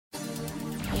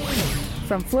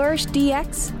From Flourish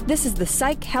DX, this is the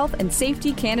Psych Health and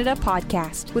Safety Canada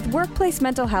podcast, with workplace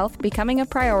mental health becoming a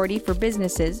priority for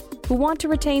businesses who want to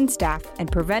retain staff and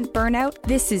prevent burnout.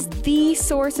 This is the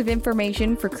source of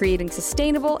information for creating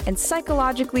sustainable and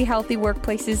psychologically healthy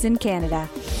workplaces in Canada.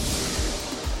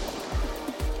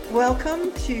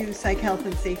 Welcome to Psych Health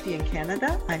and Safety in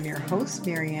Canada. I'm your host,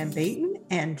 Marianne Baton,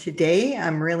 and today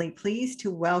I'm really pleased to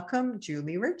welcome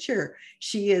Julie Richer.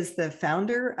 She is the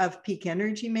founder of Peak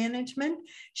Energy Management.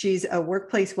 She's a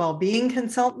workplace well-being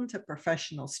consultant, a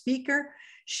professional speaker.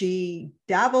 She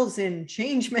dabbles in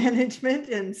change management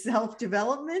and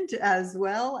self-development as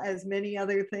well as many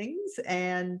other things.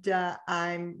 And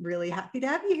I'm really happy to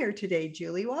have you here today,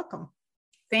 Julie. Welcome.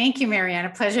 Thank you, Marianne. A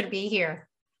pleasure to be here.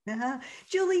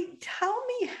 Julie, tell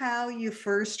me how you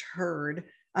first heard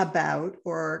about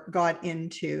or got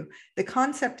into the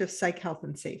concept of psych health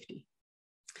and safety.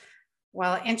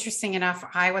 Well, interesting enough,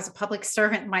 I was a public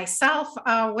servant myself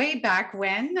way back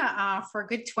when for a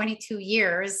good 22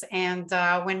 years. And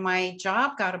when my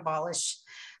job got abolished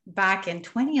back in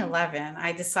 2011,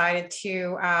 I decided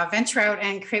to venture out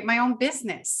and create my own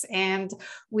business. And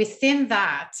within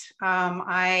that,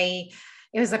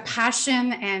 it was a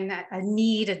passion and a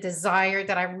need, a desire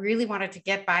that I really wanted to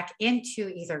get back into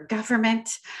either government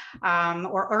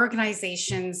or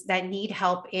organizations that need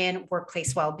help in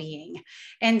workplace well-being.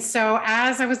 And so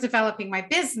as I was developing my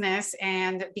business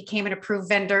and became an approved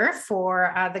vendor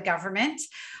for the government,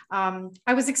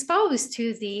 I was exposed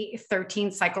to the 13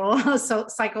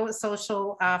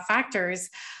 psychosocial factors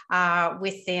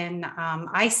within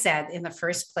ISED in the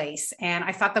first place. And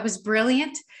I thought that was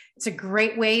brilliant. It's a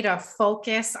great way to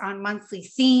focus on monthly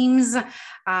themes,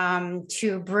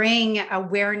 to bring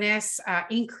awareness,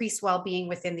 increase well-being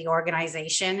within the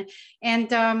organization.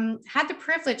 And had the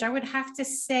privilege, I would have to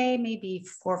say maybe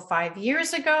 4 or 5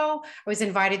 years ago, I was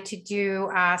invited to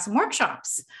do some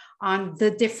workshops on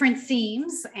the different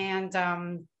themes and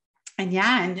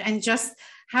just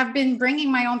have been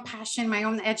bringing my own passion, my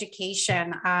own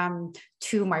education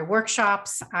to my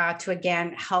workshops to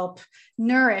again help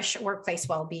nourish workplace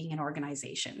well-being in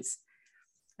organizations.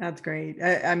 That's great.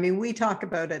 I mean, we talk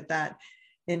about it that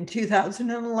in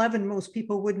 2011, most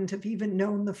people wouldn't have even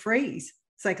known the phrase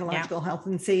psychological health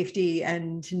and safety,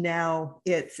 and now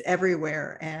it's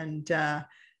everywhere. And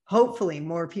hopefully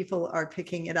more people are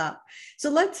picking it up. So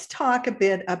let's talk a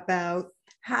bit about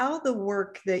how the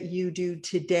work that you do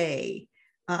today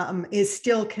is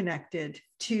still connected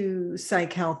to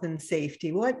psych health and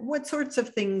safety. What sorts of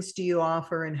things do you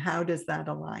offer and how does that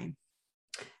align?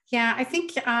 Yeah, I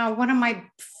think one of my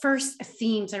first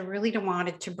themes I really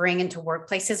wanted to bring into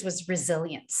workplaces was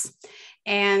resilience.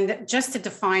 And just to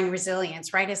define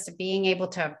resilience, right, is to being able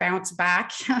to bounce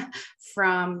back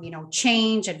from,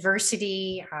 change,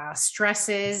 adversity,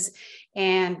 stresses.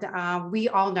 And we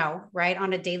all know, right,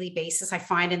 on a daily basis, I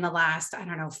find in the last,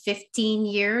 15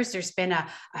 years, there's been a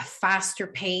faster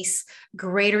pace,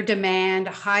 greater demand,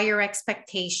 higher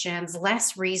expectations,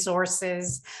 less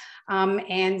resources.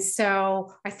 And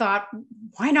so I thought,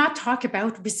 why not talk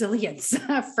about resilience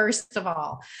first of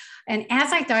all? And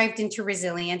as I dived into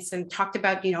resilience and talked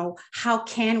about, how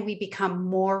can we become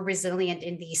more resilient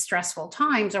in these stressful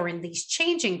times or in these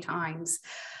changing times,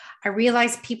 I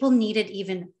realized people needed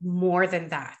even more than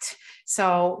that.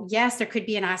 So yes, there could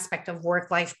be an aspect of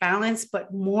work-life balance,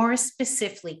 but more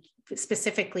specifically,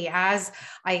 as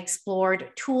I explored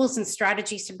tools and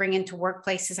strategies to bring into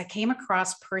workplaces, I came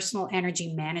across personal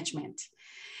energy management.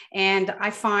 And I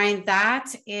find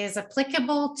that is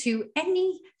applicable to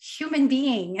any human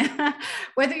being,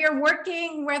 whether you're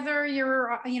working, whether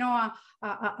you're,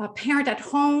 a parent at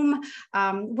home,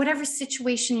 whatever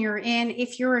situation you're in.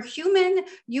 If you're a human,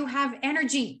 you have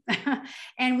energy.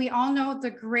 And we all know the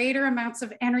greater amounts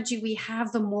of energy we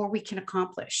have, the more we can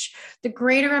accomplish. The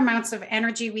greater amounts of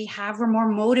energy we have, we're more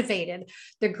motivated.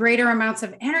 The greater amounts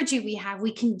of energy we have,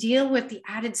 we can deal with the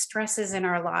added stresses in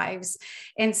our lives.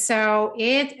 And so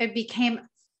it became,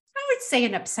 I would say,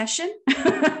 an obsession,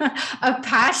 a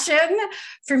passion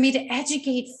for me to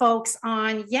educate folks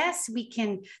on, yes,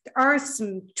 there are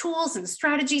some tools and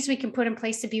strategies we can put in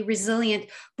place to be resilient,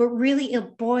 but really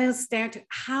it boils down to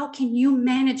how can you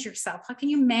manage yourself? How can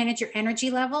you manage your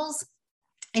energy levels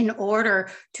in order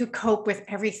to cope with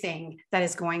everything that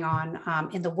is going on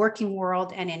in the working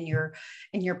world and in your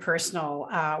personal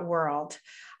world?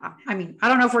 I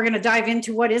don't know if we're going to dive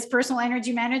into what is personal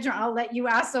energy management. I'll let you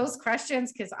ask those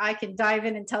questions because I can dive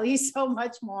in and tell you so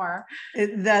much more.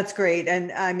 That's great.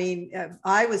 And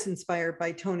I was inspired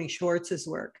by Tony Schwartz's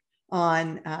work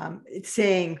on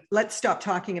saying, let's stop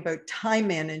talking about time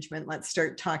management. Let's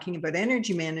start talking about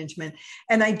energy management.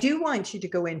 And I do want you to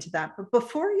go into that. But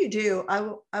before you do,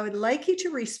 I would like you to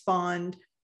respond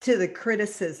to the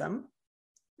criticism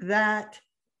that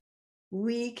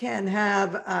we can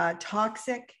have a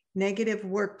toxic, negative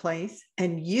workplace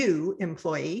and you,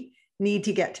 employee, need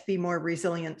to get to be more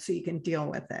resilient so you can deal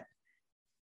with it.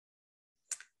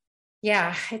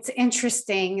 Yeah, it's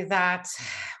interesting that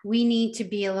we need to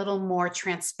be a little more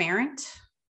transparent,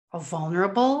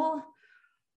 vulnerable,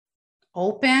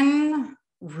 open,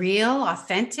 real,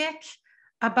 authentic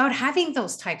about having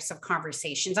those types of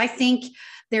conversations. I think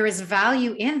there is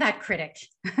value in that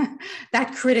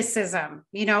that criticism,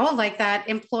 like that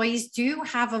employees do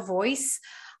have a voice.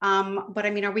 But I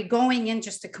mean, are we going in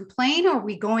just to complain, or are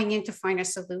we going in to find a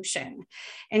solution?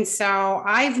 And so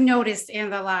I've noticed in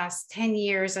the last 10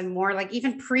 years and more, like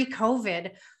even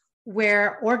pre-COVID,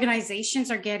 where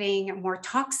organizations are getting more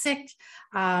toxic,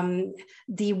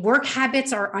 the work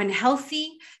habits are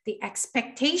unhealthy, the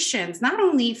expectations, not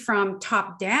only from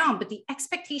top down, but the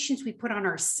expectations we put on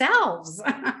ourselves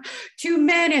to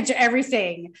manage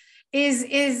everything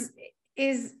is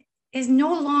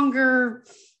no longer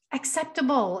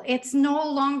acceptable. It's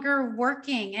no longer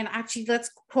working. And actually,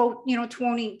 let's quote,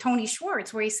 Tony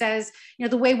Schwartz, where he says,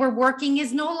 the way we're working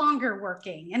is no longer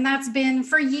working. And that's been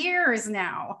for years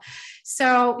now.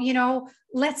 So,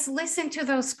 let's listen to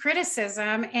those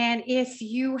criticism. And if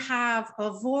you have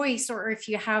a voice, or if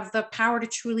you have the power to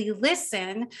truly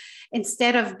listen,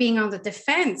 instead of being on the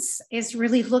defense, is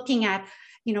really looking at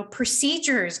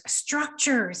procedures,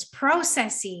 structures,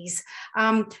 processes,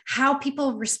 how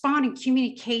people respond and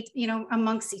communicate,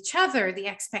 amongst each other, the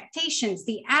expectations,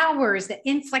 the hours, the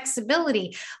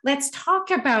inflexibility. Let's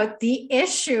talk about the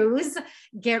issues,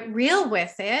 get real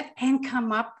with it, and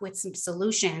come up with some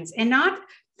solutions, and not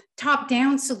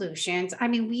top-down solutions. I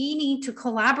mean, we need to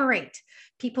collaborate.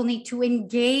 People need to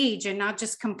engage and not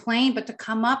just complain, but to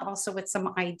come up also with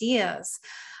some ideas.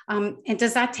 And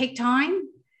does that take time?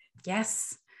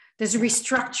 Yes. Does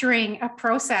restructuring a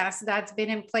process that's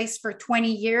been in place for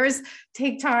 20 years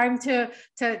take time to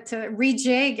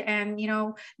rejig and,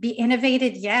 be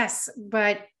innovated? Yes.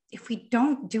 But if we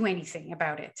don't do anything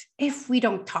about it, if we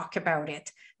don't talk about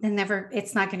it, then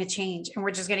it's not going to change. And we're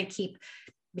just going to keep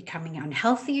becoming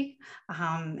unhealthy.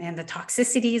 And the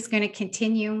toxicity is going to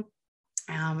continue.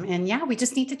 We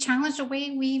just need to challenge the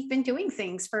way we've been doing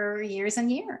things for years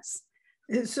and years.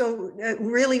 So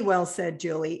really well said,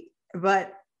 Julie.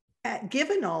 But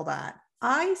given all that,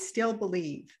 I still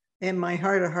believe in my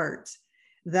heart of hearts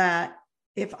that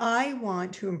if I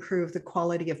want to improve the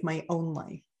quality of my own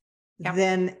life,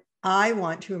 then I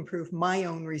want to improve my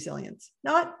own resilience,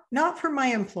 not for my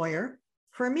employer,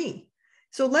 for me.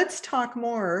 So let's talk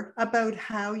more about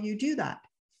how you do that.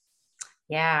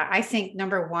 Yeah, I think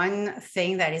number one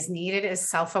thing that is needed is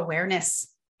self-awareness.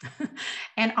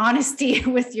 And honesty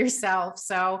with yourself.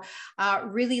 So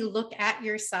really look at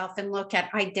yourself and look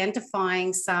at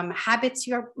identifying some habits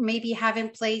you maybe have in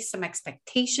place, some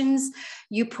expectations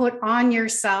you put on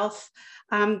yourself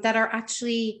that are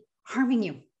actually harming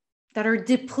you, that are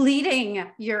depleting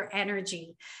your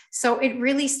energy. So it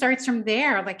really starts from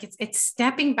there. Like it's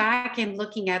stepping back and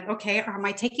looking at, okay, am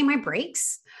I taking my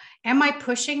breaks? Am I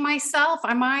pushing myself?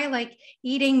 Am I like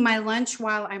eating my lunch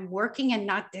while I'm working and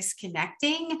not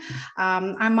disconnecting?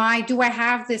 Do I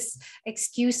have this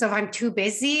excuse of I'm too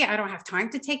busy, I don't have time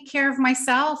to take care of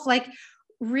myself? Like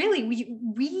really,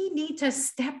 we need to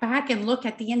step back and look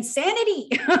at the insanity,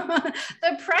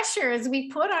 the pressures we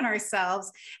put on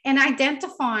ourselves, and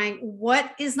identifying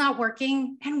what is not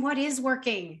working and what is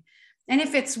working. And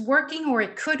if it's working or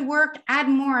it could work, add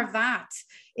more of that.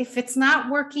 If it's not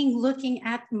working, looking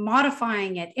at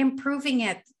modifying it, improving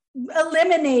it,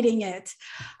 eliminating it.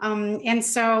 And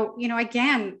so,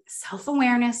 again,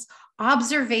 self-awareness,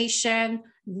 observation,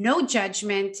 no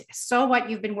judgment. So what,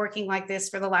 you've been working like this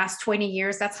for the last 20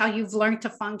 years. That's how you've learned to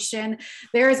function.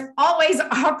 There is always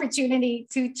opportunity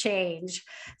to change.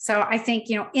 So I think,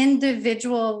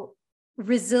 individual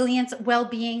resilience,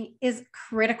 well-being is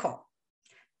critical.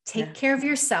 Take care of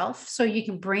yourself so you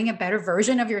can bring a better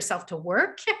version of yourself to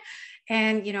work.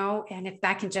 And, and if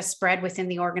that can just spread within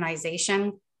the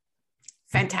organization,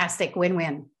 fantastic,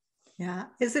 win-win. Yeah.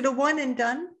 Is it a one and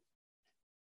done?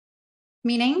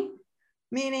 Meaning,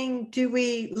 do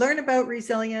we learn about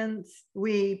resilience,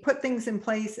 we put things in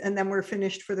place, and then we're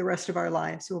finished for the rest of our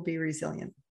lives? We'll be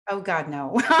resilient. Oh God,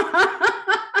 no.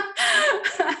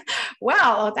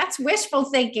 Well, that's wishful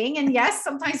thinking. And yes,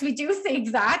 sometimes we do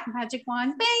think that magic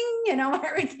wand, bing,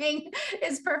 everything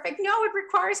is perfect. No, it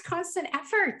requires constant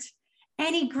effort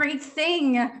Any great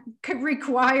thing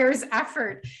requires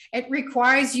effort. It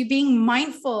requires you being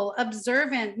mindful,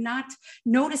 observant, not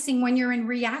noticing when you're in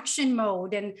reaction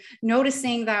mode, and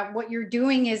noticing that what you're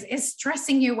doing is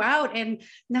stressing you out, and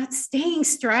not staying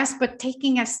stressed, but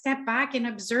taking a step back and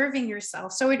observing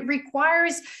yourself. So it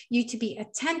requires you to be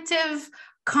attentive,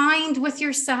 kind with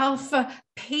yourself,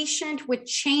 patient with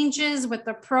changes, with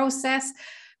the process,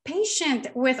 patient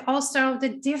with also the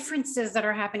differences that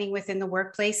are happening within the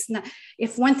workplace.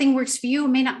 If one thing works for you, it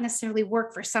may not necessarily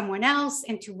work for someone else,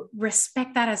 and to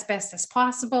respect that as best as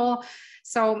possible.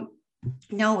 So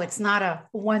no, it's not a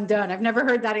one done. I've never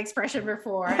heard that expression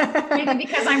before, maybe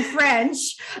because I'm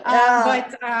French,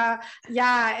 but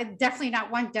definitely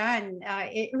not one done.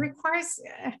 It requires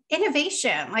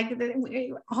innovation, like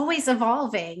always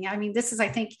evolving. I mean, this is, I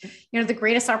think, the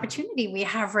greatest opportunity we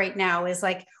have right now is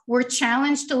like, we're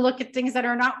challenged to look at things that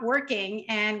are not working,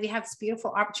 and we have this beautiful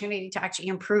opportunity to actually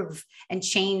improve and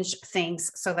change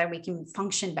things so that we can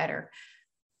function better.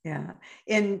 Yeah.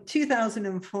 In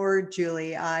 2004,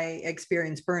 Julie, I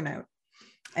experienced burnout,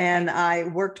 and I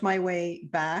worked my way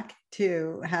back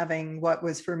to having what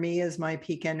was for me as my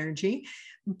peak energy,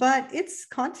 but it's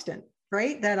constant,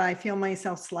 right? That I feel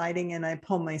myself sliding and I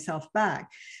pull myself back.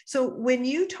 So when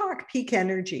you talk peak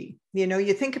energy,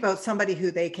 you think about somebody who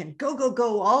they can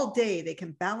go all day. They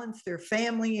can balance their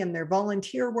family and their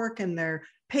volunteer work and their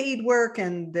paid work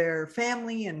and their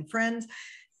family and friends.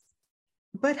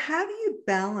 But how do you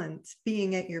balance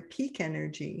being at your peak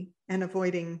energy and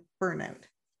avoiding burnout?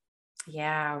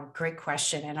 Yeah, great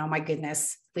question. And oh my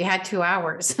goodness, we had 2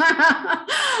 hours.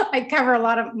 I cover a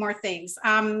lot of more things.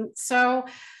 So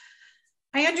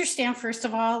I understand, first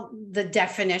of all, the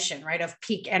definition, right, of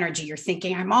peak energy. You're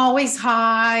thinking, I'm always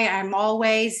high. I'm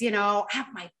always, at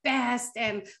my best.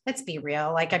 And let's be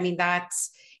real. That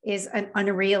is an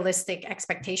unrealistic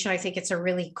expectation. I think it's a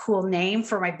really cool name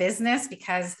for my business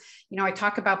because, I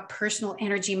talk about personal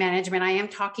energy management. I am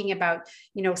talking about,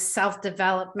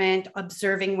 self-development,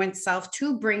 observing oneself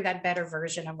to bring that better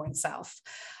version of oneself.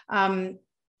 I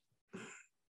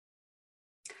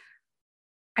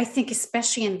think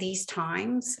especially in these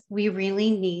times, we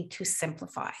really need to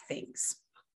simplify things.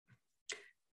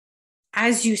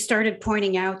 As you started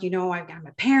pointing out, I'm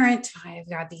a parent, I've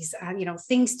got these,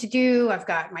 things to do. I've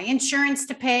got my insurance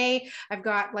to pay. I've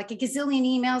got like a gazillion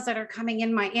emails that are coming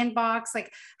in my inbox.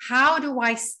 Like, how do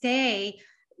I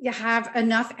have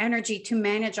enough energy to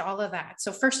manage all of that?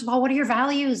 So first of all, what are your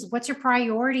values? What's your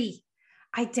priority?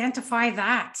 Identify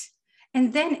that,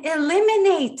 and then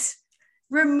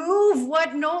remove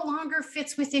what no longer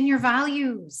fits within your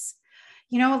values.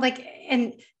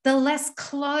 And the less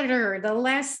clutter, the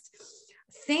less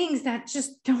things that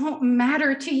just don't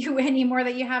matter to you anymore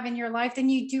that you have in your life, then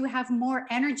you do have more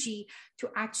energy to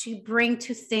actually bring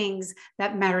to things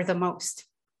that matter the most.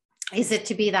 Is it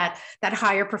to be that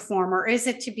higher performer? Is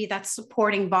it to be that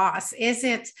supporting boss? Is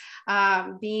it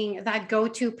being that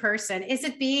go-to person? Is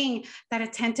it being that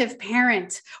attentive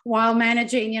parent while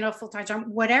managing, full-time job?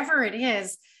 Whatever it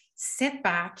is, sit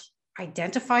back,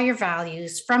 identify your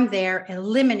values. From there,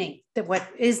 eliminate what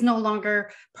is no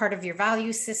longer part of your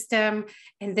value system.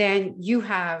 And then you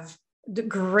have the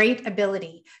great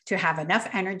ability to have enough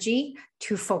energy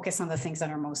to focus on the things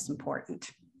that are most important.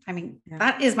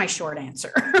 That is my short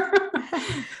answer.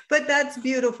 But that's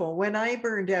beautiful. When I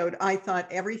burned out, I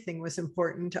thought everything was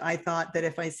important. I thought that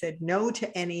if I said no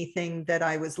to anything, that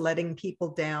I was letting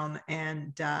people down.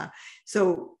 And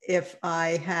so if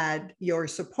I had your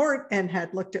support and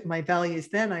had looked at my values,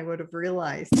 then I would have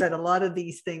realized that a lot of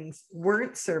these things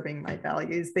weren't serving my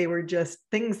values. They were just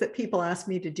things that people asked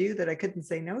me to do that I couldn't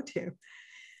say no to.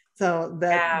 So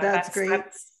that's great.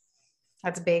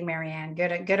 That's big, Marianne.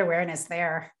 Good awareness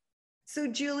there. So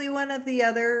Julie, one of the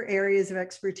other areas of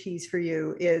expertise for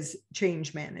you is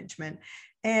change management.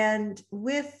 And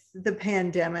with the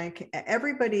pandemic,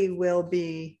 everybody will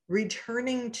be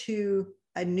returning to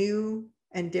a new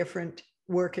and different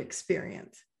work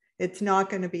experience. It's not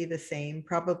going to be the same,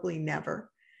 probably never.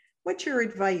 What's your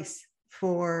advice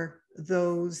for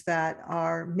those that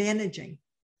are managing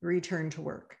return to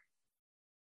work?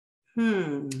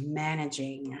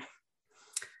 Managing.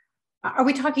 Are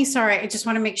we talking, sorry, I just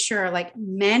want to make sure, like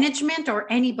management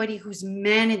or anybody who's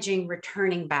managing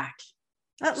returning back?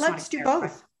 Let's do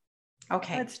both.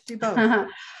 Okay. Let's do both. I'm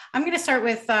going to start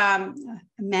with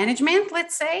management,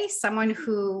 let's say, someone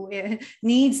who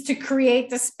needs to create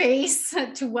the space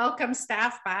to welcome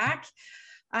staff back.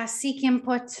 Seek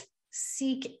input.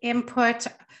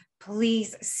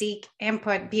 Please seek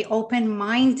input, be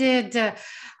open-minded,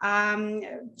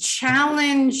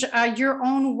 challenge your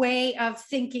own way of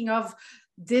thinking of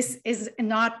this is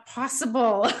not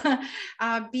possible.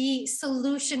 Be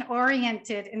solution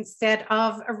oriented instead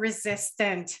of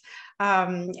resistant.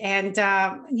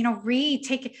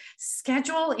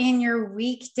 Schedule in your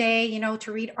weekday,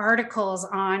 to read articles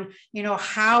on,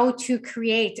 how to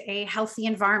create a healthy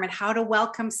environment, how to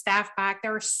welcome staff back.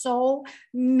 There are so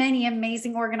many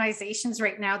amazing organizations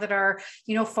right now that are,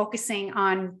 focusing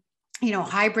on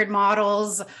hybrid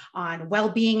models, on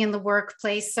well-being in the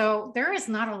workplace. So there is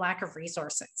not a lack of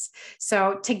resources.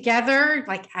 So together,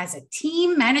 like as a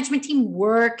team, management team,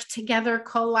 work together,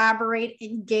 collaborate,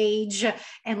 engage,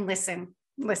 and listen.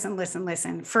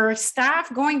 For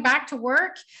staff going back to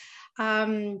work,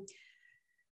 look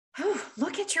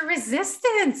at your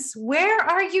resistance. Where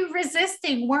are you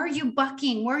resisting? Where are you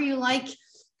bucking? Where are you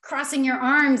crossing your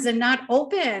arms and not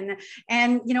open?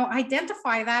 And,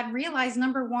 identify that, realize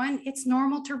number one, it's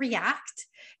normal to react.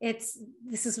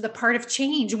 This is the part of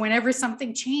change. Whenever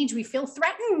something changes, we feel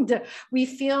threatened. We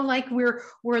feel like we're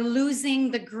losing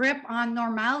the grip on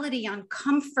normality, on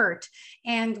comfort.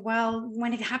 And well,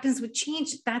 when it happens with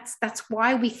change, that's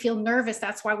why we feel nervous.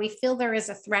 That's why we feel there is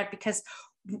a threat, because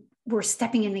we're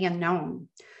stepping in the unknown.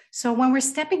 So when we're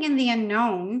stepping in the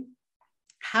unknown,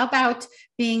 how about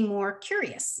being more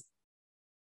curious,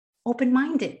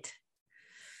 open-minded?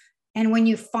 And when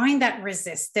you find that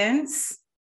resistance,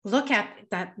 look at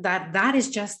that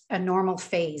is just a normal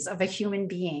phase of a human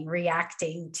being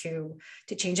reacting to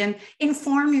change, and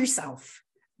inform yourself.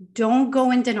 Don't go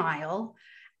in denial.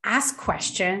 Ask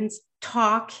questions,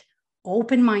 talk,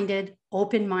 open-minded,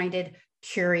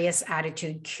 curious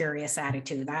attitude.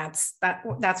 That's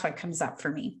what comes up for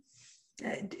me.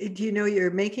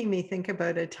 You're making me think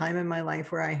about a time in my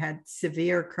life where I had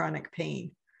severe chronic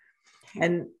pain.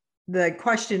 And the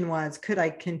question was, could I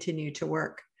continue to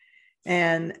work?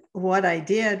 And what I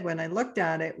did when I looked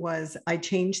at it was I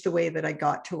changed the way that I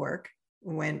got to work,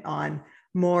 went on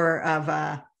more of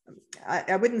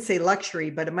I wouldn't say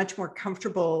luxury, but a much more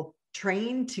comfortable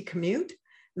train to commute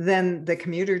than the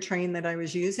commuter train that I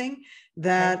was using,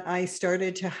 that I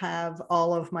started to have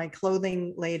all of my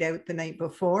clothing laid out the night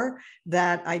before,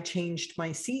 that I changed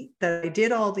my seat, that I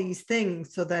did all these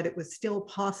things so that it was still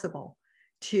possible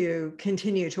to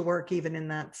continue to work even in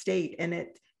that state. And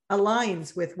it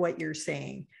aligns with what you're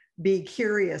saying. Be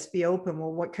curious, be open.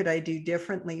 Well, what could I do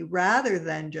differently, rather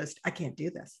than just, I can't do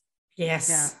this. Yes.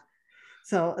 Yeah.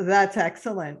 So that's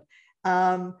excellent.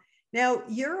 Now,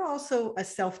 you're also a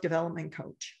self-development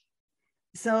coach.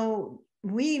 So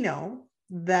we know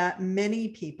that many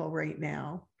people right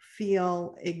now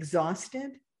feel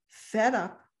exhausted, fed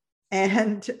up,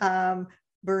 and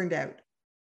burned out.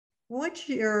 What's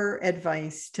your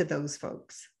advice to those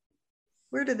folks?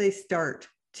 Where do they start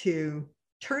to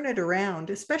turn it around,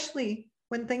 especially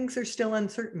when things are still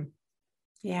uncertain?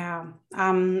 Yeah,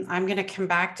 I'm going to come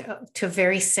back to a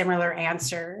very similar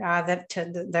answer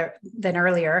than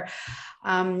earlier.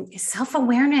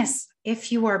 Self-awareness.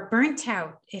 If you are burnt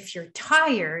out, if you're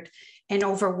tired and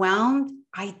overwhelmed,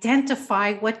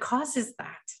 identify what causes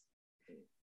that.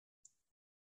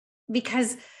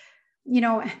 Because,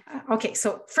 okay,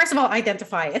 so first of all,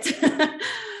 identify it.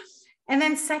 And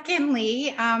then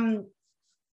secondly,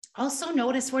 also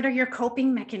notice, what are your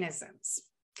coping mechanisms?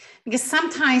 Because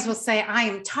sometimes we'll say, I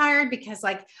am tired because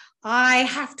I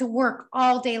have to work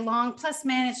all day long, plus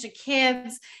manage the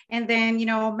kids, and then,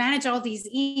 manage all these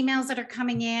emails that are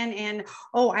coming in. And,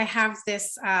 I have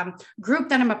this group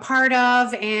that I'm a part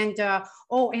of. And,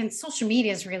 and social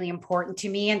media is really important to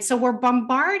me. And so we're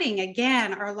bombarding,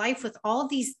 again, our life with all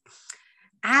these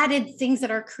added things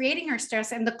that are creating our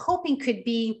stress. And the coping could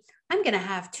be, I'm going to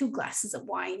have 2 glasses of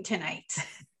wine tonight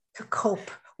to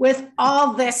cope with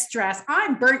all this stress.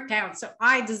 I'm burnt out, so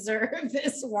I deserve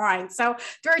this wine. So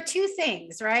there are 2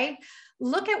 things, right?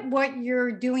 Look at what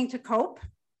you're doing to cope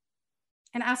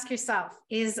and ask yourself,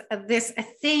 is this a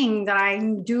thing that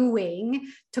I'm doing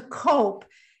to cope?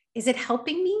 Is it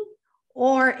helping me,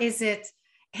 or is it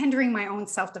hindering my own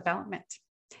self-development?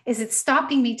 Is it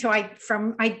stopping me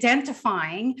from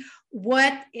identifying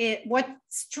what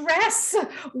stress,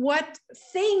 what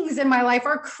things in my life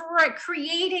are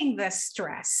creating this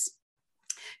stress?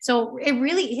 So it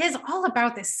really is all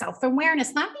about this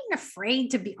self-awareness, not being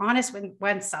afraid to be honest with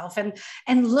oneself,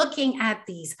 and looking at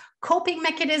these coping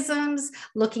mechanisms,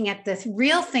 looking at the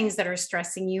real things that are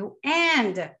stressing you.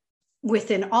 And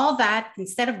within all that,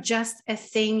 instead of just a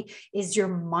thing, is your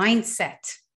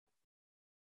mindset,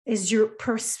 is your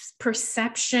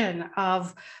perception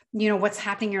of, what's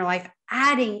happening in your life,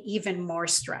 adding even more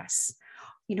stress.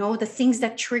 The things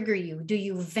that trigger you, do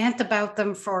you vent about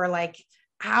them for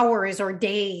hours or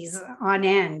days on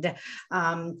end?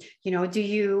 Do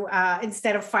you,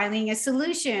 instead of finding a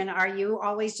solution, are you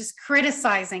always just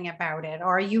criticizing about it?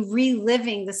 Or are you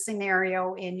reliving the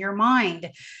scenario in your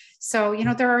mind? So,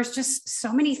 there are just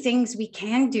so many things we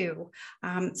can do.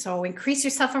 So increase your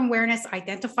self-awareness,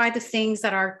 identify the things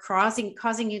that are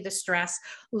causing you the stress,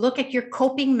 look at your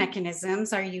coping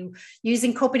mechanisms. Are you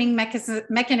using coping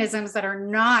mechanisms that are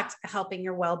not helping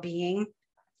your well-being?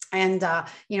 And,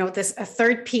 this a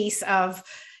third piece of,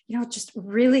 just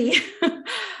really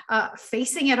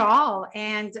facing it all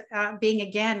and being,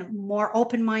 again, more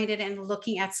open-minded and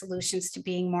looking at solutions to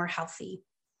being more healthy.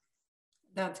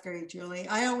 That's great, Julie.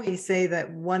 I always say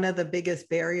that one of the biggest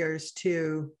barriers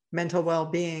to mental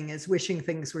well-being is wishing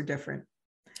things were different.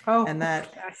 Oh, and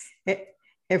that yes.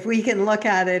 If we can look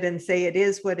at it and say, it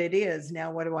is what it is,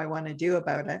 now what do I want to do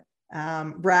about it?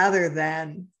 Rather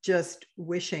than just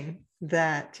wishing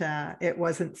that it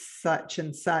wasn't such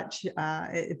and such,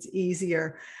 it's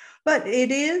easier. But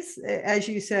it is, as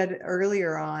you said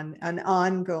earlier on, an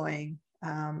ongoing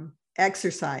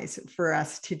exercise for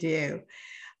us to do.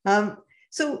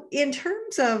 So in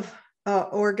terms of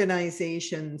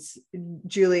organizations,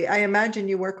 Julie, I imagine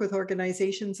you work with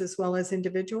organizations as well as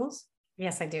individuals?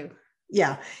 Yes, I do.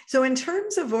 Yeah. So in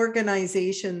terms of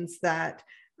organizations that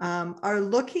are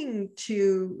looking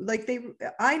to,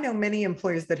 I know many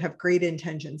employers that have great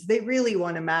intentions. They really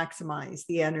want to maximize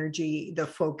the energy, the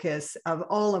focus of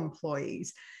all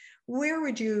employees. Where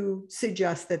would you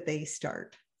suggest that they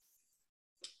start?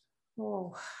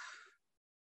 Oh,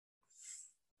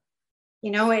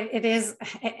 it is,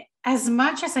 as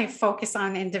much as I focus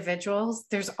on individuals,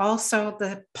 there's also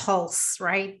the pulse,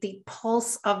 right? The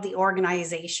pulse of the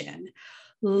organization,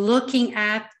 looking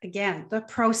at, again, the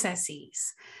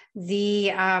processes,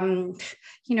 I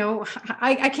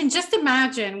can just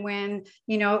imagine when,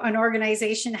 an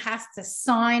organization has to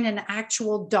sign an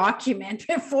actual document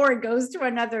before it goes to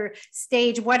another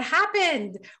stage. What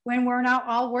happened when we're now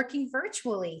all working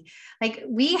virtually? Like,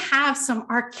 we have some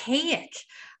archaic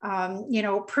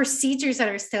procedures that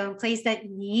are still in place that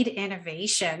need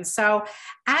innovation. So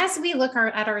as we look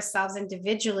at ourselves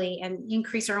individually and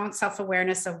increase our own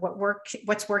self-awareness of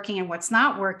what's working and what's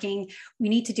not working, we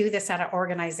need to do this at an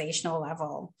organizational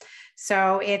level.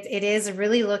 So it is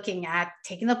really looking at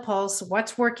taking the pulse,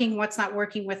 what's working, what's not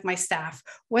working with my staff,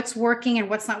 what's working and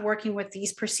what's not working with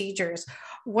these procedures,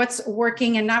 what's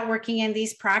working and not working in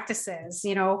these practices,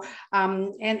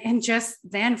 and just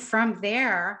then from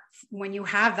there, when you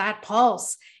have that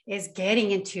pulse, is getting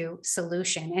into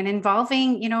solution and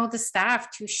involving, the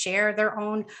staff to share their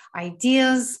own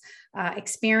ideas,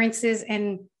 experiences,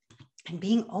 and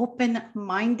being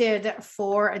open-minded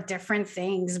for different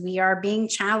things. We are being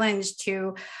challenged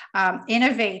to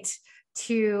innovate,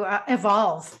 to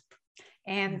evolve.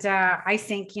 And I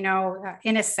think,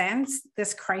 in a sense,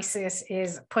 this crisis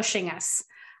is pushing us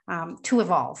to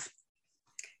evolve.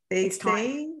 They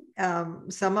say,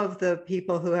 some of the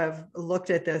people who have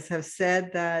looked at this have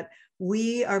said that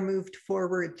we are moved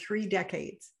forward 3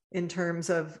 decades in terms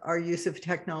of our use of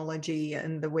technology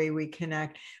and the way we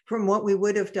connect from what we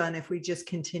would have done if we just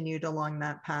continued along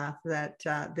that path, that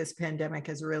this pandemic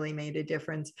has really made a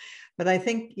difference. But I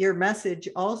think your message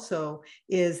also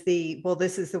is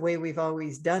this is the way we've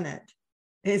always done it.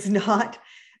 It's not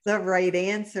the right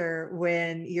answer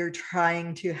when you're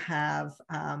trying to have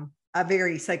a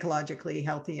very psychologically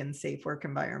healthy and safe work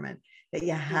environment, that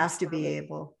you have to be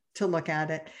able to look at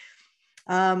it.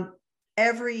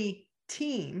 Every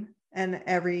team and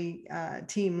every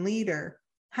team leader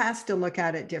has to look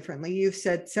at it differently. You've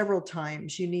said several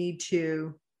times, you need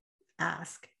to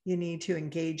ask, you need to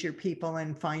engage your people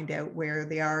and find out where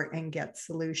they are and get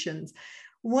solutions.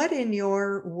 What in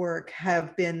your work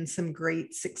have been some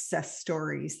great success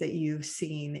stories that you've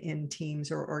seen in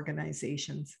teams or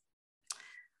organizations?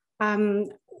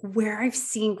 Where I've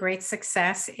seen great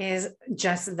success is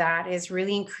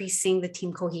really increasing the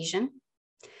team cohesion.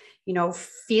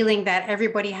 Feeling that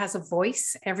everybody has a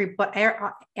voice, every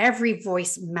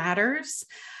voice matters,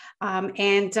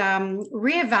 and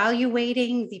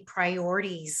reevaluating the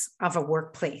priorities of a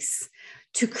workplace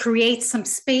to create some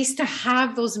space to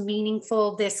have those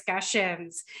meaningful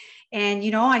discussions. And,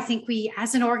 I think we,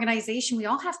 as an organization, we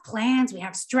all have plans, we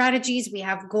have strategies, we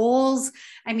have goals.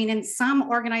 I mean, in some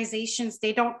organizations,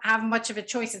 they don't have much of a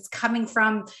choice. It's coming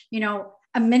from,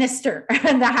 a minister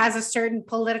that has a certain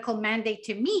political mandate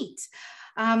to meet.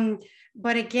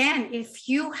 But again, if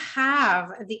you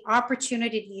have the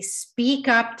opportunity to speak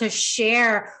up, to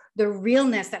share the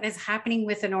realness that is happening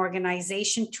with an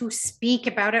organization, to speak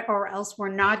about it, or else we're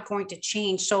not going to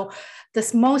change. So the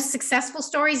most successful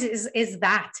stories is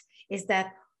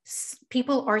that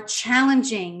people are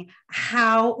challenging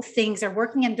how things are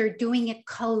working, and they're doing it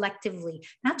collectively,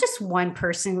 not just one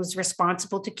person who's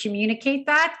responsible to communicate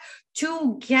that.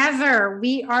 Together,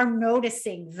 we are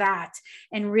noticing that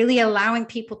and really allowing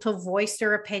people to voice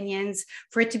their opinions,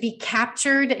 for it to be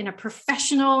captured in a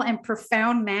professional and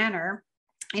profound manner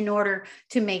in order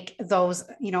to make those,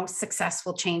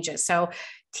 successful changes. So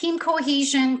team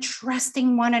cohesion,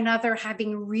 trusting one another,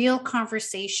 having real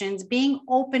conversations, being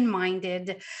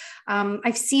open-minded.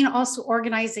 I've seen also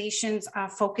organizations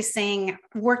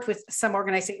worked with some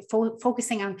organizations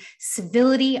focusing on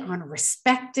civility, on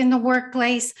respect in the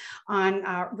workplace, on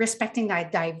respecting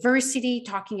that diversity,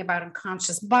 talking about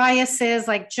unconscious biases,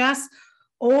 like just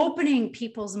opening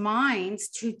people's minds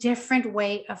to different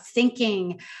way of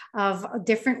thinking, of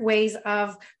different ways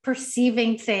of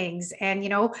perceiving things, and,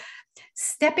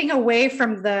 stepping away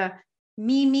from the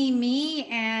me,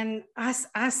 and us,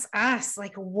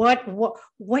 like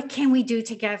what can we do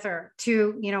together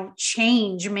to,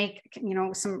 change, make,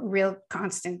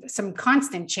 some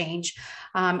constant change,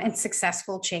 and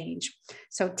successful change.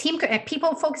 So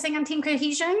people focusing on team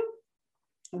cohesion,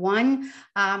 one,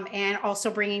 and also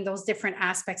bringing those different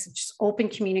aspects of just open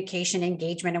communication,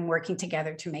 engagement, and working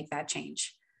together to make that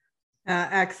change.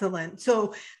 Excellent.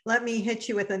 So let me hit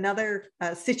you with another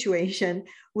situation,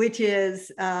 which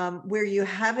is where you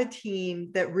have a team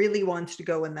that really wants to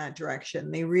go in that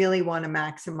direction. They really want to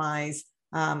maximize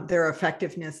their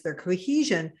effectiveness, their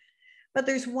cohesion, but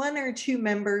there's one or two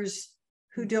members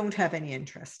who don't have any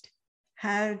interest.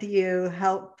 How do you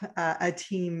help a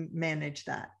team manage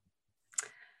that?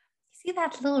 See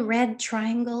that little red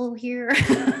triangle here?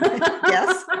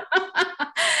 Yes.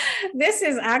 This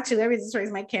is actually, let me just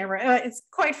raise my camera. It's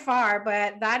quite far,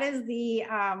 but that is the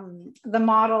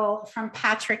model from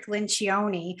Patrick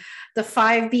Lencioni, the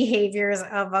 5 behaviors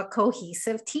of a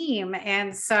cohesive team.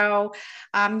 And so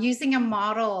using a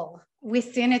model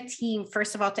within a team,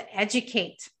 first of all, to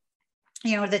educate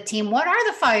the team. What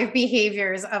are the 5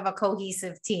 behaviors of a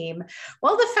cohesive team?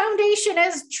 Well, the foundation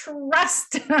is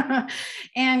trust.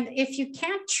 And if you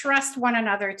can't trust one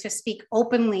another to speak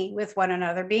openly with one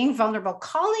another, being vulnerable,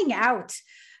 calling out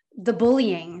the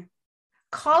bullying,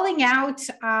 calling out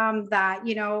that,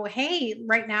 hey,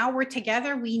 right now we're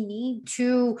together, we need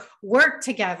to work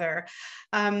together.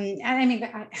 And I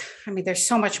mean, there's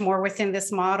so much more within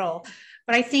this model,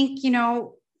 but I think,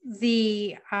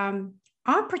 the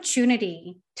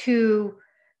opportunity to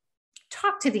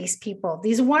talk to these people,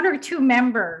 these 1 or 2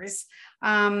 members,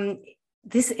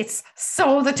 it's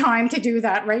so the time to do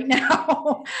that right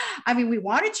now. I mean, we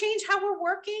want to change how we're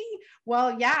working.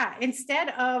 Well, yeah, instead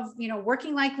of,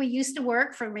 working like we used to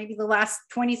work for maybe the last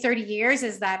 20, 30 years,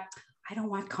 is that I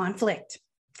don't want conflict,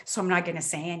 so I'm not going to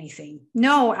say anything.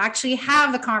 No, actually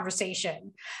have the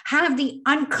conversation, have the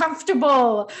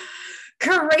uncomfortable,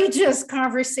 courageous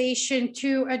conversation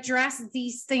to address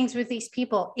these things with these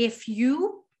people. If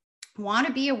you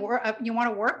want to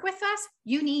work with us,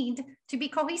 you need to be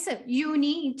cohesive. You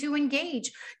need to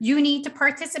engage. You need to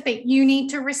participate. You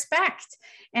need to respect.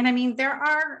 And I mean, there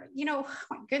are, oh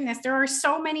my goodness, there are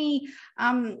so many,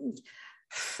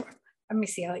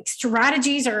 like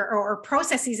strategies or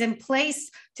processes in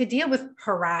place to deal with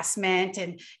harassment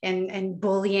and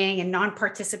bullying and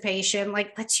non-participation.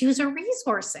 Like, let's use our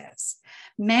resources.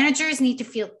 Managers need to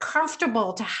feel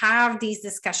comfortable to have these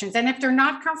discussions. And if they're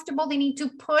not comfortable, they need to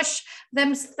push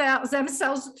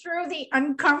themselves through the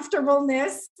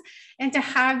uncomfortableness and to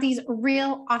have these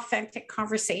real, authentic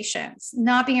conversations,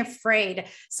 not being afraid.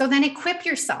 So then equip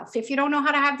yourself. If you don't know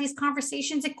how to have these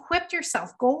conversations, equip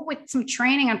yourself. Go with some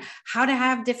training on how to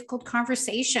have difficult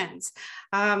conversations.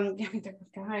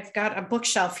 I've got a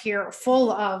bookshelf here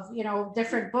full of,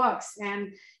 different books,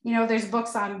 and, there's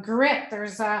books on grit.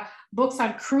 There's books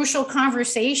on crucial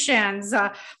conversations.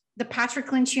 The Patrick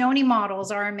Lencioni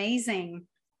models are amazing.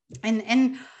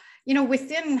 And,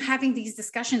 within having these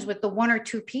discussions with the 1 or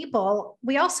 2 people,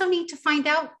 we also need to find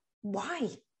out why.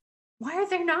 Why are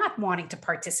they not wanting to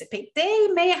participate? They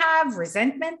may have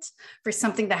resentment for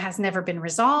something that has never been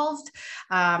resolved.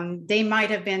 They might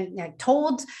have been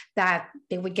told that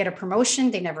they would get a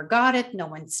promotion. They never got it. No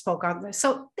one spoke on this.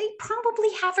 So they probably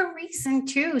have a reason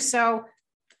too. So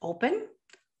open,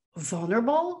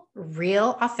 vulnerable,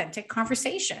 real, authentic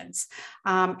conversations.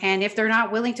 And if they're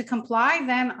not willing to comply,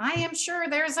 then I am sure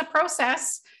there's a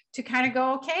process to kind of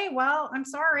go, okay, well, I'm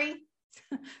sorry.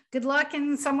 Good luck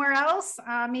in somewhere else.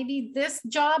 Maybe this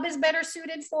job is better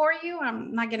suited for you.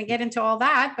 I'm not going to get into all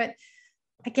that, but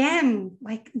again,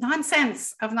 like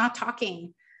nonsense of not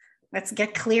talking. Let's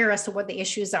get clear as to what the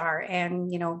issues are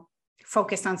and,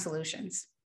 focus on solutions.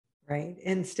 Right.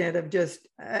 Instead of just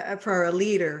for a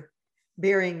leader,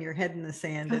 burying your head in the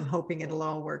sand and hoping it'll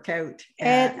all work out.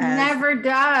 It never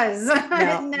does. No.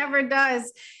 It never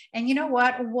does. And you know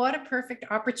what? What a perfect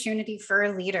opportunity for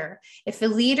a leader. If a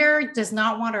leader does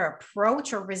not want to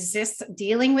approach or resist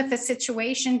dealing with a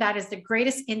situation, that is the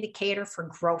greatest indicator for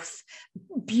growth,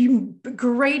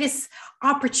 greatest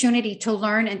opportunity to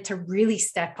learn and to really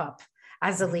step up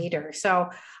as a leader. So,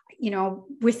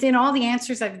 within all the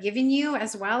answers I've given you,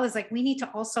 as well as we need to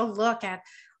also look at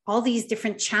all these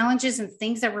different challenges and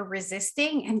things that we're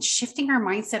resisting and shifting our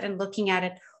mindset and looking at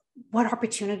it. What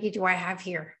opportunity do I have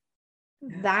here?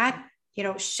 That,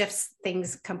 shifts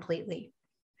things completely.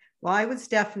 Well, I was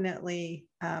definitely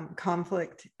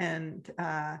conflict and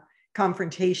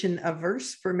confrontation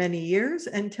averse for many years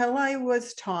until I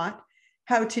was taught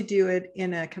how to do it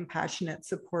in a compassionate,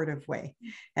 supportive way.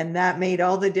 And that made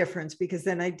all the difference, because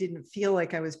then I didn't feel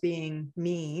like I was being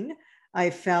mean. I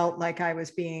felt like I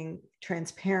was being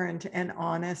transparent and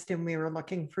honest, and we were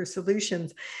looking for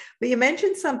solutions. But you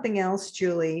mentioned something else,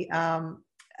 Julie,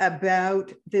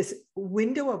 about this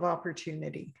window of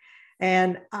opportunity.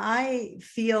 And I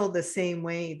feel the same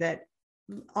way, that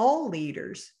all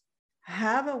leaders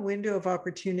have a window of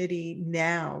opportunity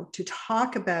now to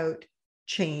talk about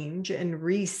change and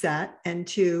reset, and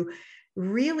to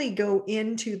really go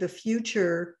into the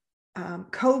future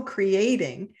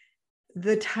co-creating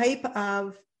the type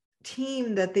of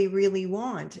team that they really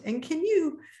want. And can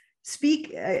you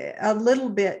speak a little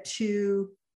bit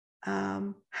to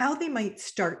how they might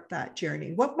start that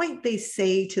journey? What might they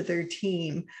say to their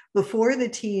team before the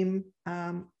team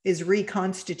is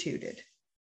reconstituted?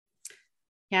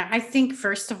 Yeah, I think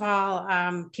first of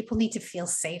all, people need to feel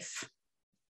safe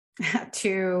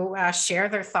to share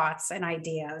their thoughts and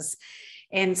ideas.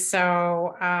 And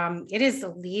so it is the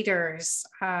leaders,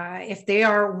 if they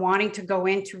are wanting to go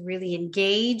in to really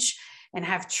engage and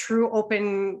have true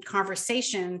open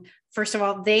conversation, first of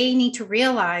all, they need to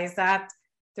realize that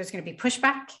there's going to be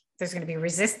pushback, there's going to be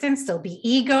resistance, there'll be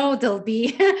ego, there'll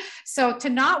be, so to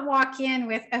not walk in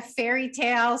with a fairy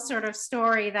tale sort of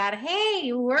story that,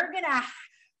 hey, we're going to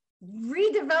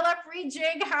redevelop,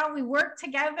 rejig how we work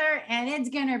together, and it's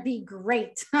going to be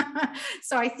great.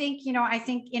 So I think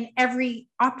in every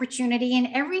opportunity and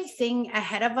everything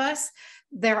ahead of us,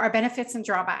 there are benefits and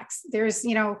drawbacks. There's,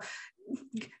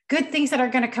 good things that are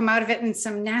going to come out of it and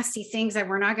some nasty things that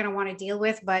we're not going to want to deal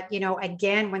with. But,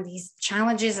 again, when these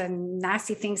challenges and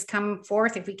nasty things come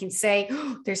forth, if we can say,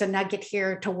 oh, there's a nugget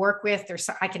here to work with,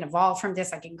 I can evolve from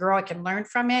this, I can grow, I can learn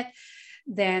from it,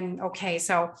 then okay.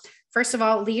 So first of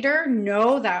all, leader,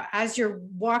 know that as you're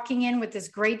walking in with this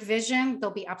great vision,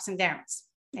 there'll be ups and downs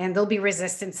and there'll be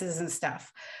resistances and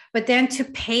stuff. But then to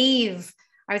pave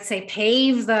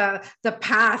the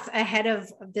path ahead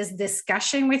of this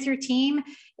discussion with your team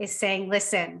is saying,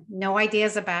 listen, no idea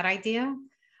is a bad idea.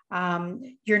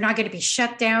 You're not going to be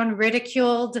shut down,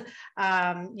 ridiculed,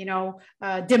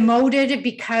 demoted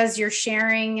because you're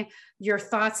sharing your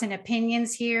thoughts and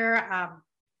opinions here.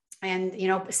 And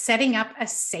setting up a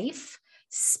safe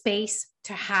space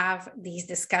to have these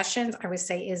discussions, I would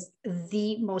say, is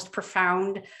the most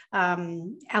profound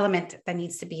element that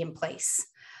needs to be in place.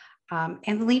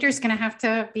 And the leader is going to have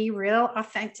to be real,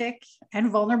 authentic, and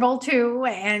vulnerable too.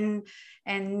 And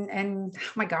oh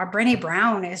my God, Brené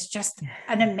Brown is just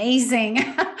an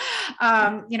amazing,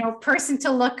 person to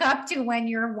look up to when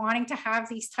you're wanting to have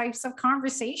these types of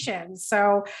conversations.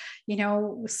 So,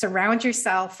 surround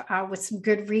yourself with some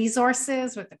good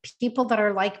resources, with the people that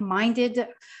are like-minded,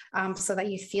 so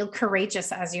that you feel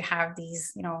courageous as you have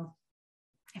these,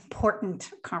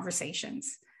 important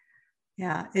conversations.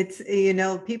 Yeah, it's,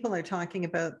 people are talking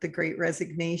about the great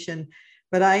resignation,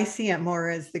 but I see it more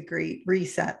as the great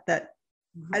reset, that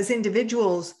as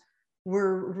individuals,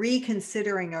 we're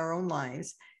reconsidering our own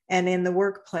lives. And in the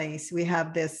workplace, we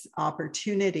have this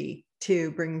opportunity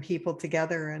to bring people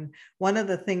together. And one of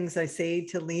the things I say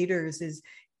to leaders is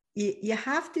you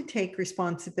have to take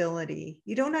responsibility.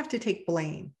 You don't have to take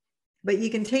blame, but you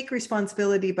can take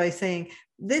responsibility by saying,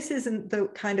 this isn't the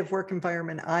kind of work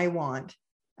environment I want.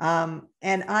 And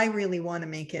I really want to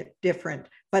make it different,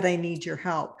 but I need your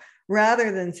help.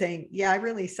 Rather than saying, yeah, I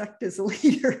really sucked as a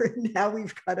leader, and now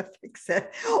we've got to fix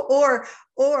it. Or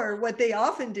what they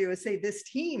often do is say, this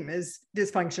team is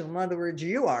dysfunctional. In other words,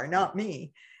 you are, not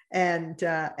me. And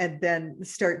then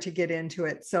start to get into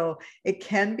it. So it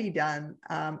can be done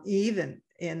even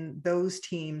in those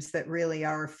teams that really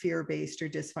are fear-based or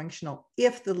dysfunctional,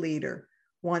 if the leader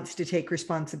wants to take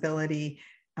responsibility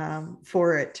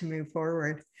for it to move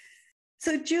forward.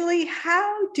 So Julie,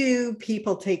 how do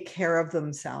people take care of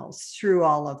themselves through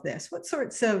all of this? What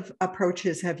sorts of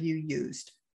approaches have you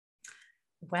used?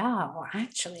 Well,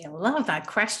 actually, I love that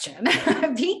question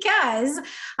because,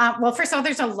 well, first of all,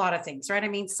 there's a lot of things, right? I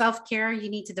mean, self-care, you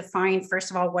need to define,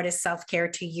 first of all, what is self-care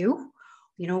to you?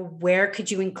 You know, where could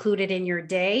you include it in your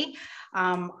day?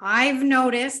 I've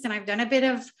noticed, and I've done a bit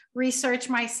of research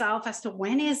myself as to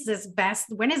when is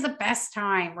the best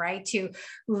time, right, to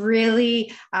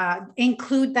really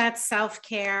include that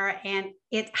self-care and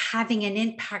it having an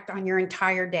impact on your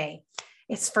entire day.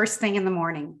 It's first thing in the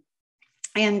morning.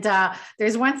 And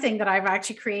there's one thing that I've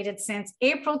actually created since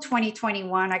April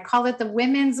 2021. I call it the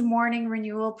Women's Morning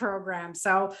Renewal Program.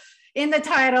 So in the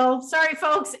title, sorry,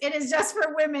 folks, it is just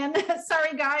for women.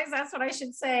 Sorry, guys, that's what I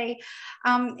should say.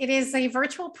 It is a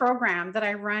virtual program that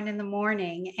I run in the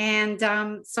morning. And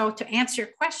so to answer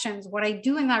your questions, what I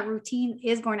do in that routine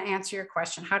is going to answer your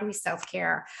question. How do we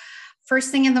self-care?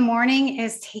 First thing in the morning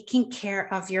is taking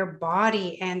care of your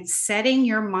body and setting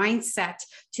your mindset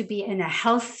to be in a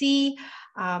healthy,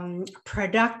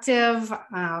 productive,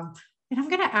 and I'm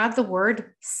going to add the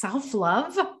word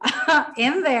self-love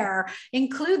in there.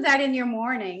 Include that in your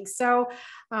morning. So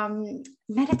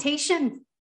meditation,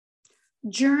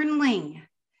 journaling,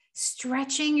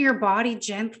 stretching your body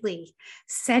gently,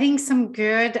 setting some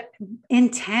good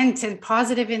intent and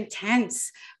positive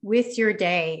intents with your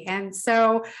day. And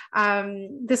so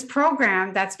this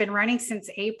program that's been running since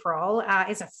April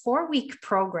is a 4-week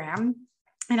program.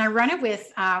 And I run it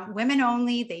with women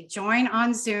only. They join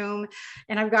on Zoom.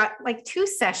 And I've got like 2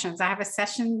 sessions. I have a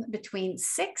session between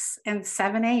 6 and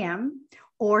 7 a.m.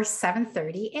 or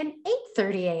 7:30 and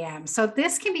 8:30 a.m. So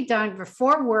this can be done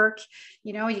before work.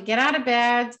 You know, you get out of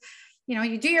bed, you know,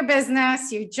 you do your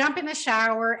business, you jump in the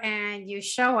shower and you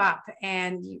show up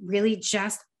and you really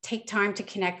just take time to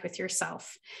connect with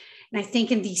yourself. And I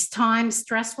think in these times,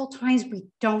 stressful times, we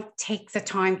don't take the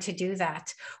time to do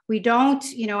that. We don't,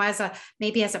 you know,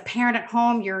 maybe as a parent at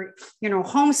home, you're, you know,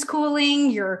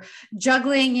 homeschooling, you're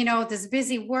juggling, you know, this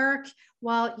busy work.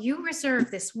 Well, you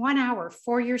reserve this 1 hour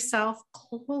for yourself,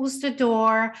 close the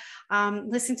door,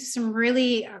 listen to some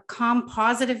really calm,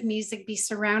 positive music, be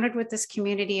surrounded with this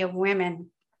community of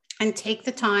women, and take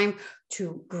the time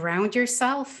to ground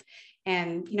yourself.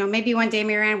 And, you know, maybe one day,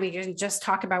 Marianne, we can just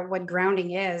talk about what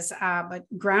grounding is, but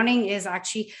grounding is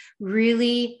actually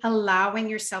really allowing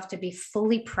yourself to be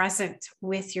fully present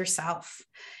with yourself.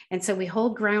 And so we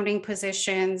hold grounding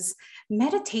positions.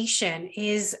 Meditation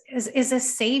is a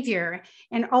savior.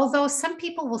 And although some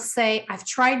people will say, I've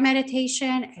tried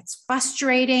meditation, it's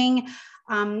frustrating,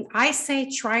 I say,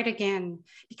 try it again,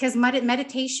 because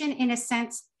meditation, in a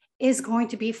sense, is going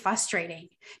to be frustrating,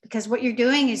 because what you're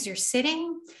doing is you're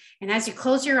sitting, and as you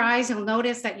close your eyes, you'll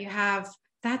notice that you have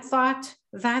that thought,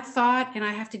 and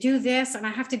I have to do this, and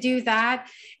I have to do that.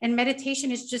 And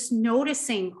meditation is just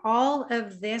noticing all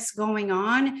of this going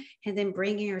on and then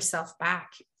bringing yourself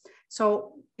back.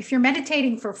 So if you're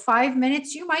meditating for 5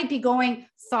 minutes, you might be going,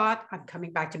 thought, I'm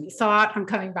coming back to me, thought, I'm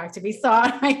coming back to me,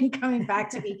 thought, I'm coming back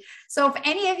to me. So if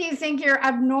any of you think you're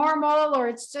abnormal or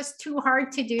it's just too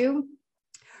hard to do,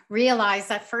 realize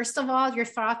that first of all, your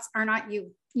thoughts are not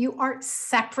you. You are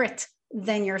separate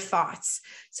than your thoughts.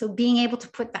 So being able to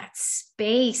put that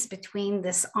space between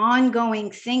this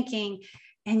ongoing thinking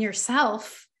and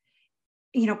yourself,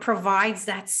 you know, provides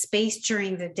that space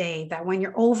during the day that when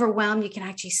you're overwhelmed, you can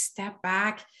actually step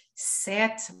back,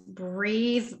 sit,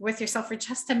 breathe with yourself for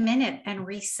just a minute and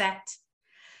reset.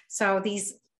 So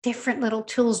these different little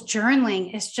tools,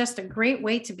 journaling is just a great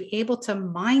way to be able to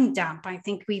mind dump. I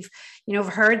think we've, you know,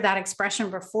 heard that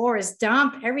expression before, is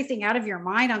dump everything out of your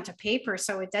mind onto paper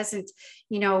so it doesn't,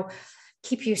 you know,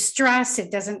 keep you stressed.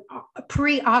 It doesn't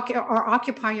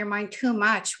occupy your mind too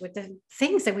much with the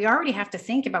things that we already have to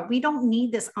think about. We don't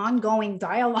need this ongoing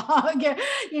dialogue,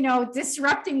 you know,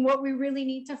 disrupting what we really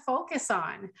need to focus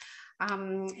on.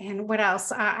 And what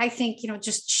else? I think, you know,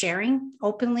 just sharing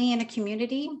openly in a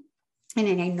community and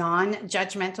in a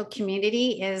non-judgmental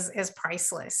community is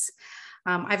priceless.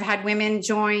 I've had women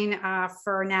join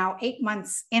for now 8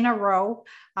 months in a row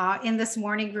in this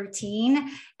morning routine,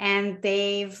 and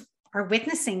are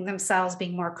witnessing themselves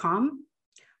being more calm,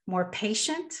 more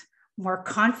patient, more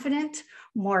confident,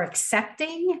 more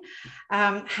accepting,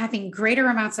 having greater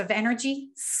amounts of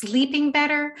energy, sleeping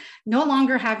better, no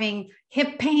longer having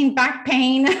hip pain, back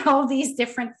pain, all these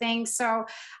different things. So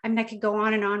I mean, I could go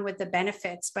on and on with the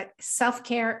benefits, but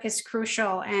self-care is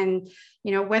crucial. And,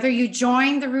 you know, whether you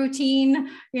join the routine,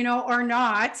 you know, or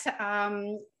not,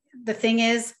 the thing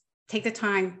is, take the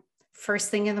time. First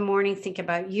thing in the morning, think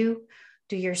about you,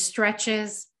 do your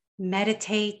stretches,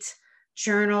 meditate,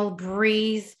 journal,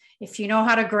 breathe. If you know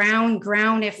how to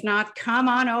ground. If not, come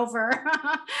on over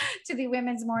to the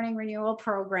Women's Morning Renewal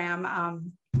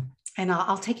Program.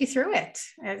 I'll take you through it.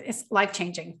 It's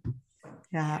life-changing.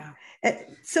 Yeah.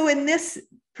 So in this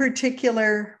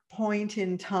particular point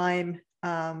in time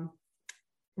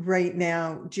right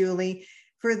now, Julie,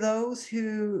 for those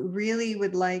who really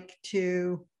would like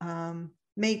to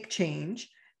make change,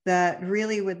 that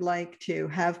really would like to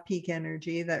have peak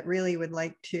energy, that really would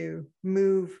like to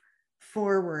move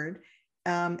forward,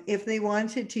 if they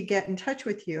wanted to get in touch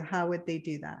with you, how would they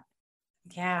do that?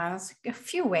 Yeah, there's a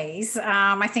few ways.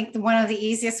 I think one of the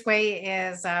easiest way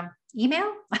is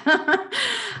email.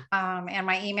 And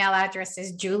my email address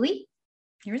is Julie.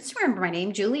 You just remember my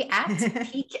name, Julie at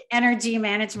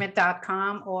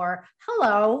peakenergymanagement.com or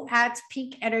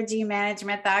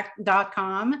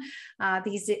hello@peakenergymanagement.com.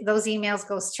 Those emails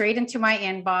go straight into my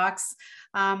inbox.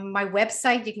 My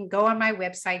website, you can go on my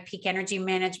website,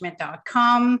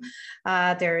 peakenergymanagement.com.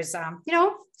 There's,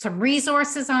 some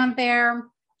resources on there,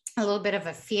 a little bit of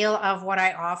a feel of what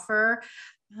I offer.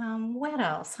 What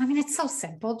else? I mean, it's so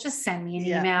simple. Just send me an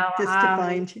email. Just to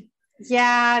find you.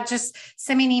 Yeah, just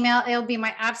send me an email. It'll be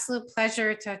my absolute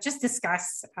pleasure to just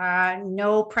discuss.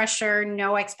 No pressure,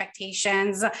 no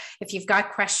expectations. If you've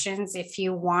got questions, if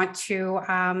you want to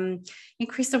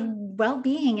increase the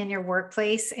well-being in your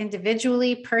workplace,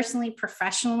 individually, personally,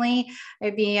 professionally,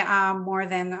 it'd be more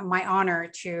than my honor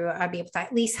to be able to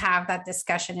at least have that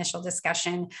initial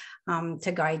discussion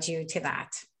to guide you to that.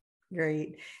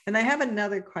 Great. And I have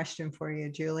another question for you,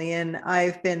 Julie. And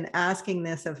I've been asking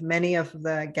this of many of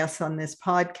the guests on this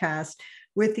podcast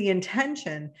with the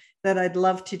intention that I'd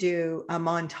love to do a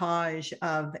montage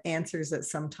of answers at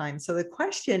some time. So the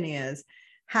question is,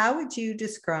 how would you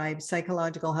describe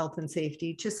psychological health and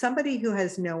safety to somebody who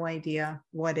has no idea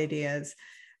what it is?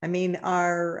 I mean,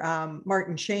 our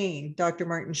Dr.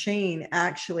 Martin Shane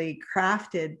actually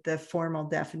crafted the formal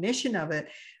definition of it,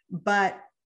 but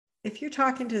if you're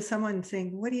talking to someone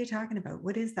saying, what are you talking about?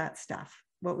 What is that stuff?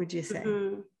 What would you say?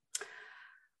 Mm-hmm.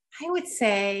 I would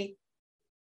say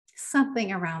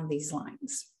something around these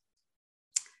lines.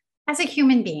 As a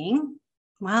human being,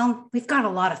 well, we've got a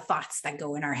lot of thoughts that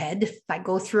go in our head, that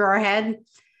go through our head.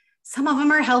 Some of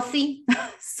them are healthy,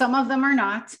 some of them are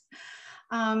not.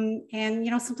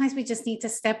 Sometimes we just need to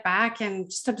step back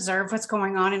and just observe what's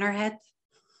going on in our head.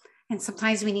 And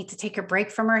sometimes we need to take a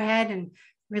break from our head and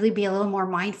really be a little more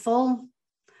mindful,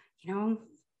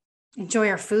 enjoy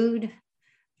our food,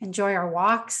 enjoy our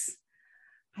walks,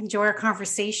 enjoy our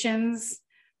conversations,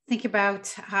 think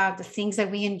about the things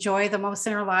that we enjoy the most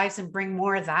in our lives and bring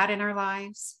more of that in our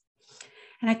lives.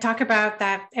 And I talk about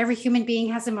that every human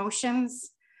being has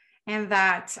emotions and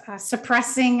that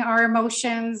suppressing our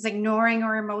emotions, ignoring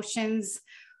our emotions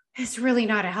is really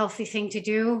not a healthy thing to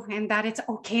do, and that it's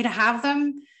okay to have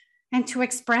them and to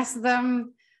express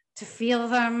them, to feel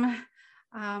them,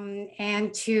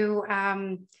 and to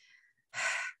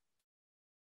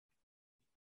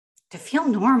feel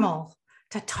normal,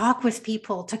 to talk with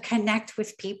people, to connect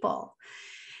with people.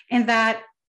 And that,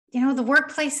 the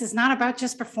workplace is not about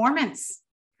just performance.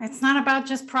 It's not about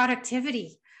just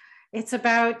productivity. It's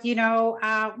about,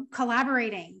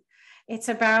 collaborating. It's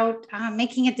about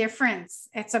making a difference.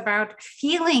 It's about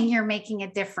feeling you're making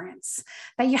a difference,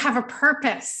 that you have a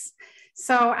purpose.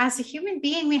 So as a human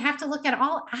being, we have to look at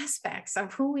all aspects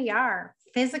of who we are: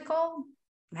 physical,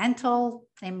 mental,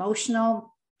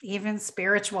 emotional, even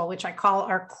spiritual, which I call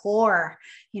our core,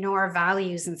 our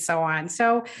values and so on.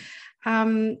 So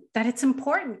that it's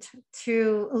important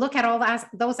to look at all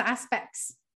those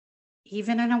aspects,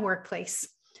 even in a workplace.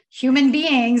 Human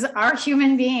beings are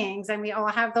human beings, and we all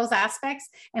have those aspects,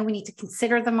 and we need to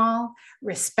consider them all,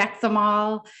 respect them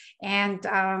all, and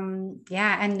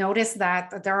and notice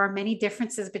that there are many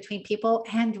differences between people,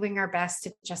 and doing our best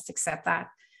to just accept that.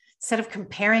 Instead of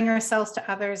comparing ourselves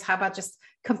to others, how about just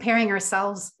comparing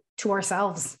ourselves to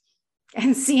ourselves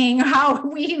and seeing how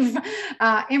we've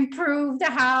improved,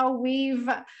 how we've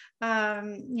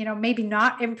maybe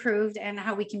not improved, and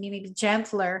how we can be maybe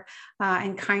gentler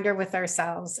and kinder with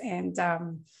ourselves, and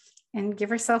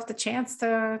give ourselves the chance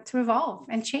to evolve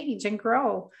and change and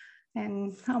grow.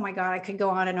 And oh my God, I could go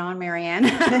on and on, Marianne.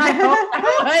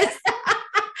 I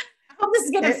hope this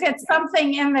is going to fit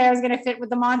something in there. Is going to fit with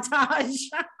the montage.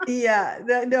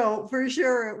 No, for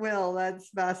sure it will. That's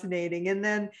fascinating. And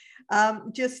then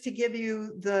just to give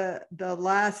you the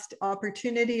last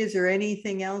opportunity, is there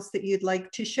anything else that you'd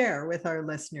like to share with our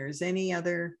listeners? Any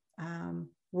other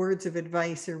words of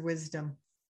advice or wisdom?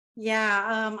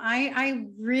 I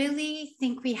really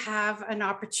think we have an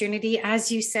opportunity,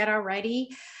 as you said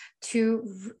already,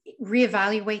 to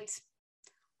reevaluate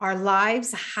our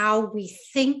lives, how we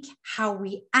think, how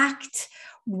we act,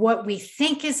 what we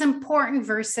think is important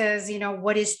versus,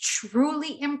 what is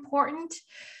truly important.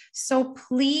 So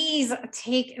please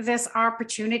take this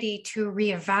opportunity to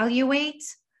reevaluate,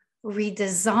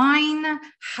 redesign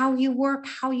how you work,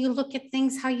 how you look at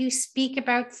things, how you speak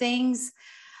about things,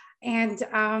 and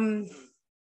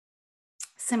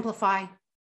simplify.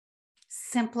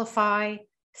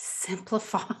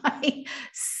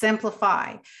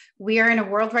 We are in a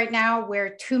world right now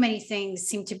where too many things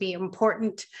seem to be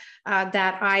important,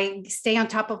 that I stay on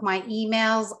top of my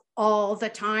emails all the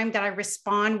time, that I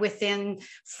respond within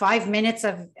 5 minutes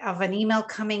of an email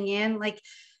coming in. Like,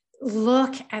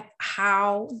 look at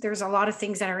how there's a lot of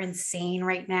things that are insane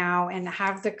right now, and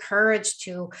have the courage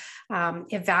to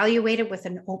evaluate it with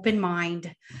an open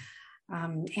mind.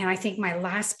 And I think my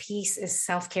last piece is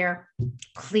self-care.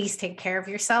 Please take care of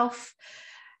yourself.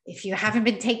 If you haven't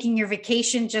been taking your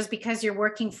vacation just because you're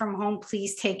working from home,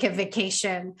 please take a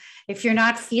vacation. If you're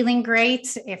not feeling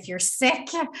great, if you're sick,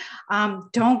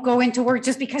 don't go into work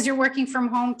just because you're working from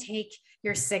home. Take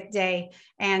your sick day.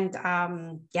 And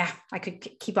I could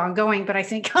keep on going, but I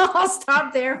think I'll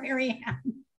stop there, Marianne.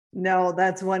 No,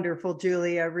 that's wonderful,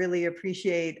 Julie. I really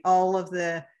appreciate all of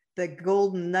the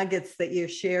golden nuggets that you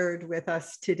shared with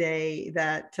us today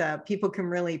that people can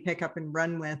really pick up and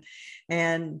run with.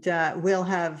 And we'll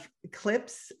have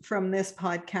clips from this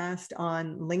podcast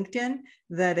on LinkedIn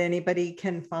that anybody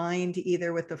can find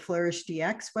either with the Flourish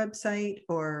DX website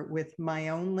or with my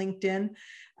own LinkedIn.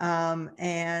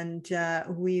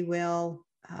 We will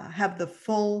have the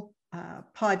full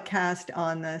podcast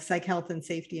on the Psych Health and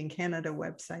Safety in Canada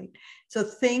website. So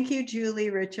thank you, Julie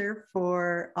Richer,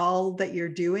 for all that you're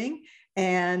doing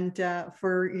and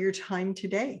for your time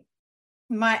today.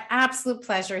 My absolute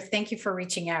pleasure. Thank you for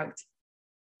reaching out.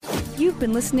 You've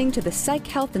been listening to the Psych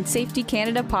Health and Safety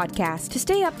Canada podcast. To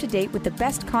stay up to date with the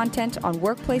best content on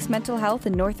workplace mental health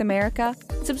in North America,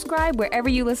 subscribe wherever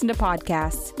you listen to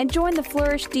podcasts and join the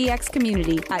Flourish DX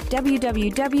community at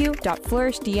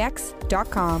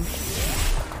www.flourishdx.com.